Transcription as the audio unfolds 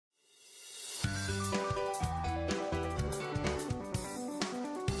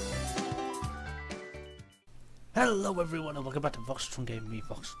Hello everyone and welcome back to VoxelTron Game, me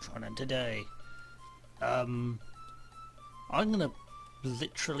VoxelTron, and today I'm gonna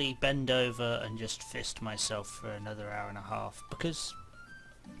literally bend over and just fist myself for another hour and a half, because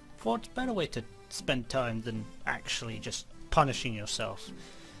what's a better way to spend time than actually just punishing yourself,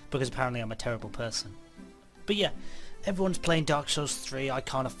 because apparently I'm a terrible person. But yeah, everyone's playing Dark Souls 3, I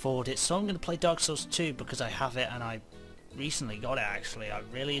can't afford it, so I'm gonna play Dark Souls 2 because I have it and I recently got it actually.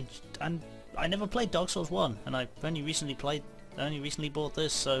 I never played Dark Souls 1, and I only recently bought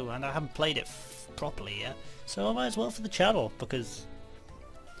this, so, and I haven't played it properly yet, so I might as well for the channel, because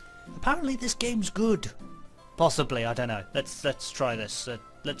apparently this game's good. Possibly, I don't know. Let's try this.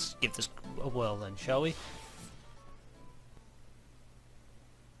 Let's give this a whirl then, shall we?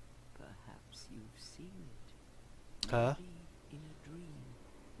 Perhaps you've seen it. Huh? Maybe in a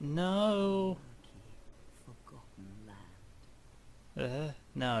dream. No. Murky, forgotten land.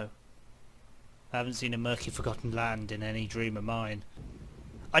 No. I haven't seen a murky forgotten land in any dream of mine.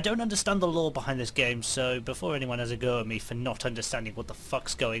 I don't understand the lore behind this game, so before anyone has a go at me for not understanding what the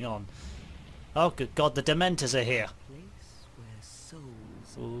fuck's going on. Oh good god, the Dementors are here. Place where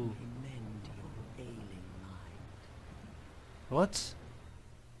souls Ooh. may mend your ailing mind. What?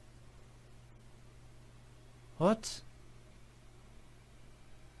 What?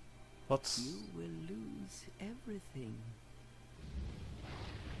 What's... You will lose everything.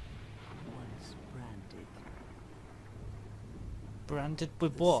 Once branded. Branded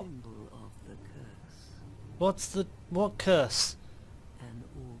with The what? symbol of the curse. What's the... what curse? An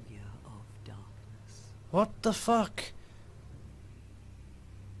augur of darkness. What the fuck?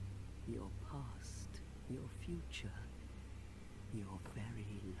 Your past, your future, your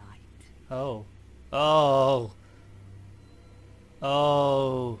very light. Oh. Oh.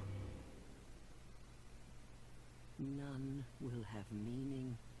 Oh. None will have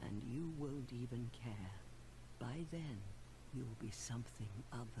meaning, and you won't even care. By then, you'll be something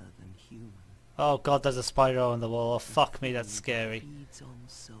other than human. Oh god, there's a spider on the wall. Oh fuck me, that's scary. Feeds on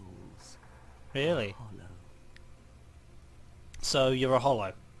souls. Really? Hollow. So you're a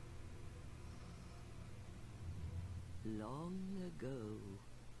hollow? Long ago,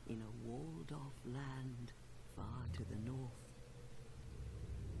 in a walled-off land far to the north,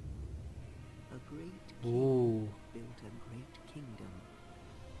 a great king Ooh. built a great kingdom.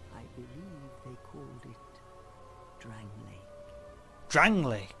 I believe they called it Drang Lake. Drang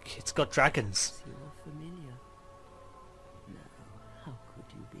Lake. It's got dragons. You're familiar? No, how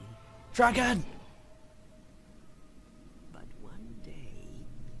could you be? Dragon! But one day,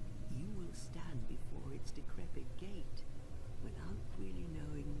 you will stand before its decrepit gate without really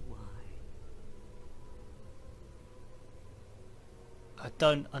knowing why. I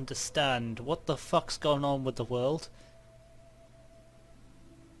don't understand. What the fuck's going on with the world?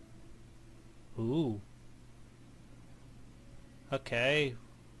 Ooh. Okay.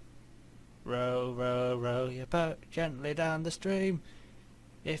 Row, row, row your boat gently down the stream.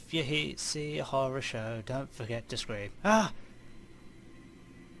 If you see a horror show, don't forget to scream. Ah!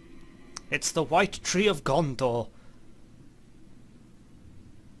 It's the White Tree of Gondor.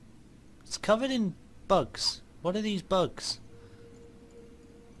 It's covered in bugs. What are these bugs?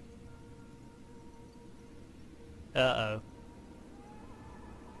 Uh-oh.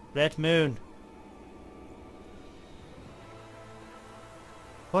 Red Moon.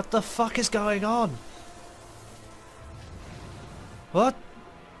 What the fuck is going on? What?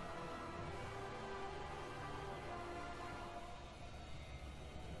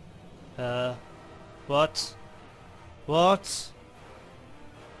 What? What?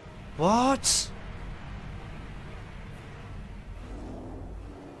 What?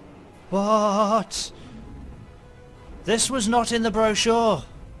 What? This was not in the brochure.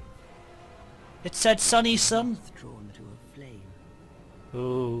 It said sunny sun. Drawn to a flame,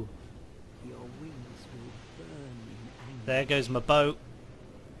 Ooh. your wings will burn in anger. There goes my boat.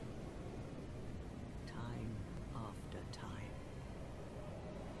 Time after time.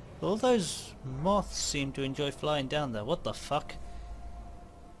 All those moths seem to enjoy flying down there. What the fuck?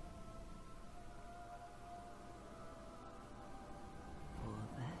 For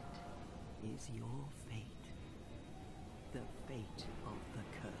that is your fate. The fate of the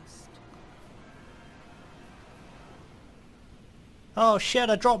cursed. Oh shit,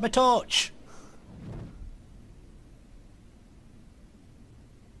 I dropped my torch!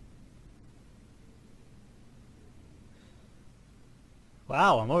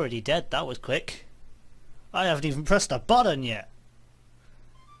 Wow, I'm already dead. That was quick. I haven't even pressed a button yet.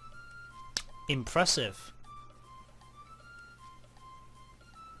 Impressive.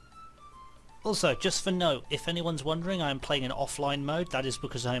 Also, just for note, if anyone's wondering, I'm playing in offline mode. That is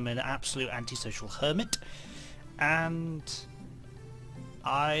because I'm an absolute antisocial hermit. And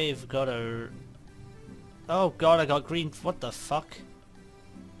I've got a... Oh god, I got green... What the fuck?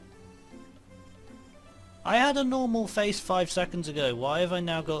 I had a normal face 5 seconds ago. Why have I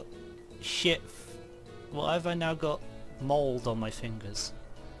now got shit? Why have I now got mold on my fingers?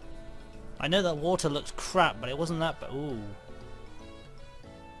 I know that water looks crap, but it wasn't that bad. Ooh.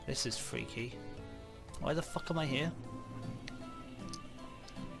 This is freaky. Why the fuck am I here?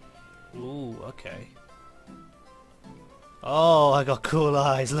 Ooh, okay. Oh, I got cool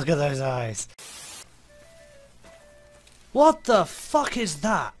eyes. Look at those eyes. What the fuck is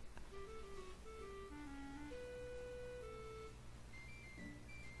that?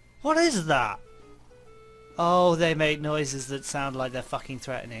 What is that? Oh, they make noises that sound like they're fucking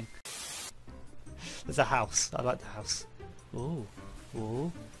threatening. There's a house. I like the house. Ooh.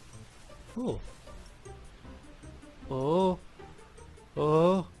 Ooh. Ooh. Ooh.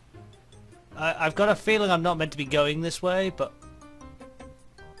 Ooh. I've got a feeling I'm not meant to be going this way, but...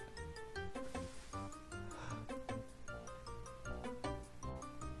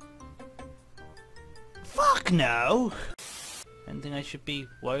 Fuck no! Anything I should be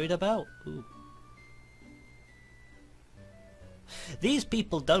worried about? Ooh. These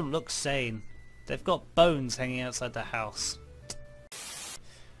people don't look sane. They've got bones hanging outside the house.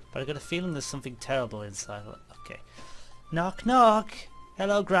 But I got a feeling there's something terrible inside. Okay. Knock knock!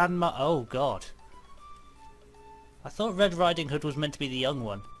 Hello grandma. Oh god. I thought Red Riding Hood was meant to be the young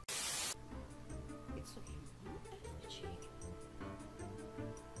one. It's a human effigy.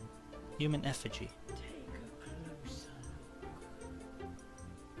 Human effigy. Take a closer look.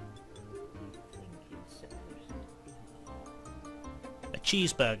 Who do you think it's supposed to be? A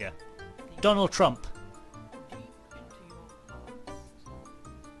cheeseburger. Donald Trump. Deep into your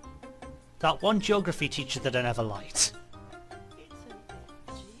heart. That one geography teacher that I never liked. It's an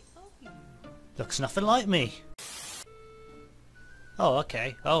effigy of you. Looks nothing like me. Oh,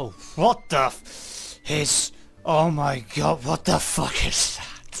 okay. Oh, what the is... Oh my god, what the fuck is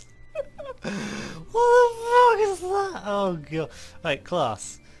that? What the fuck is that? Oh god. Right,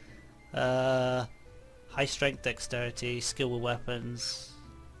 class. High strength, dexterity, skill with weapons,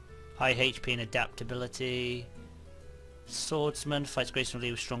 high HP and adaptability. Swordsman, fights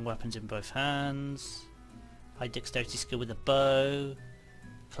gracefully with strong weapons in both hands. High dexterity, skill with a bow.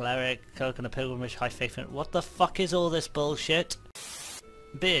 Cleric, cleric on a pilgrimage, high faith in... What the fuck is all this bullshit?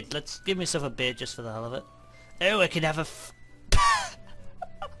 Beard, let's give myself a beard just for the hell of it. Oh, I can have a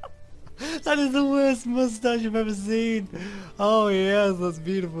That is the worst mustache I've ever seen. Oh yes, that's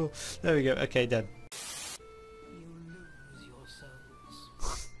beautiful. There we go, okay, done. You lose your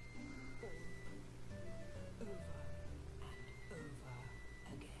souls. Over and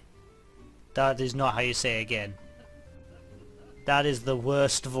over again. That is not how you say again. That is the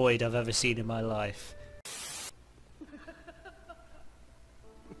worst void I've ever seen in my life.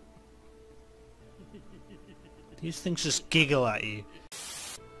 These things just giggle at you.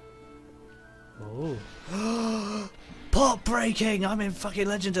 Oh. Pot breaking! I'm in fucking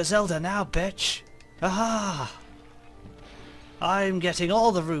Legend of Zelda now, bitch! Aha! I'm getting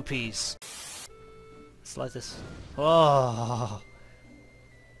all the rupees! It's like this. Oh!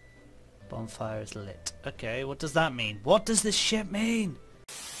 Bonfire is lit. Okay, what does that mean? What does this shit mean?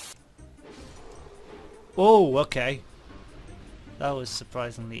 Oh, okay. That was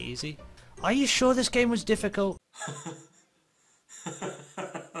surprisingly easy. Are you sure this game was difficult?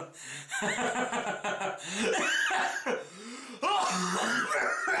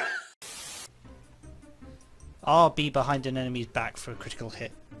 RB behind an enemy's back for a critical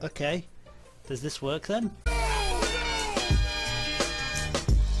hit. Okay. Does this work then?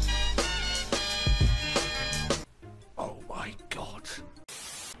 Oh my god.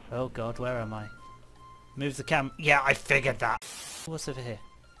 Oh god, where am I? Move the cam. Yeah, I figured that. What's over here?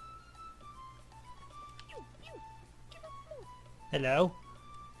 Hello?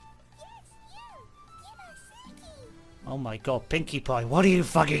 Oh my god, Pinkie Pie, what are you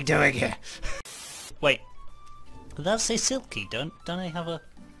fucking doing here? Wait, did that say Silky? Don't I have a...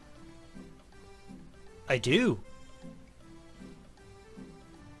 I do.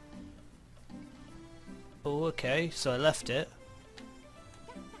 Oh, okay, so I left it.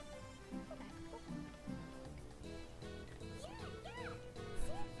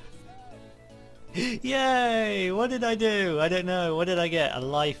 Yay! What did I do? I don't know. What did I get? A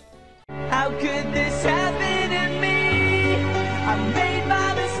life. How could this happen to me? I made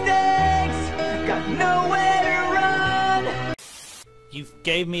my mistakes, got nowhere to run. You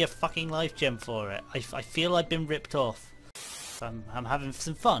gave me a fucking life gem for it. I feel I've been ripped off. I'm having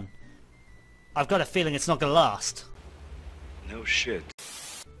some fun. I've got a feeling it's not gonna last. No shit.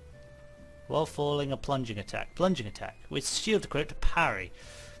 While falling, a plunging attack. Plunging attack. With shield equipped, parry.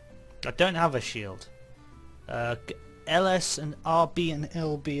 I don't have a shield. LS and RB and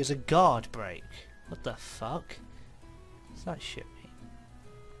LB is a guard break. What the fuck? What's that shit mean?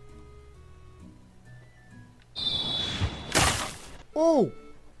 Oh!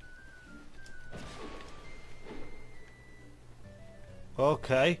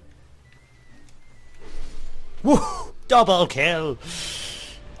 Okay. Woo! Double kill!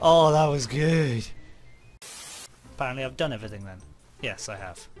 Oh, that was good. Apparently I've done everything then. Yes, I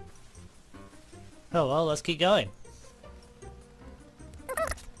have. Oh well, let's keep going.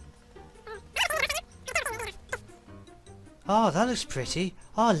 Oh, that looks pretty.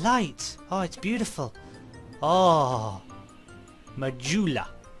 Oh, light. Oh, it's beautiful. Oh, Majula.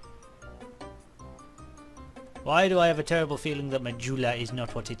 Why do I have a terrible feeling that Majula is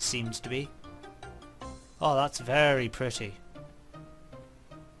not what it seems to be? Oh, that's very pretty.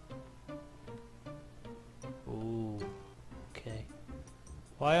 Ooh, okay.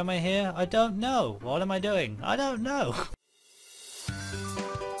 Why am I here? I don't know. What am I doing? I don't know.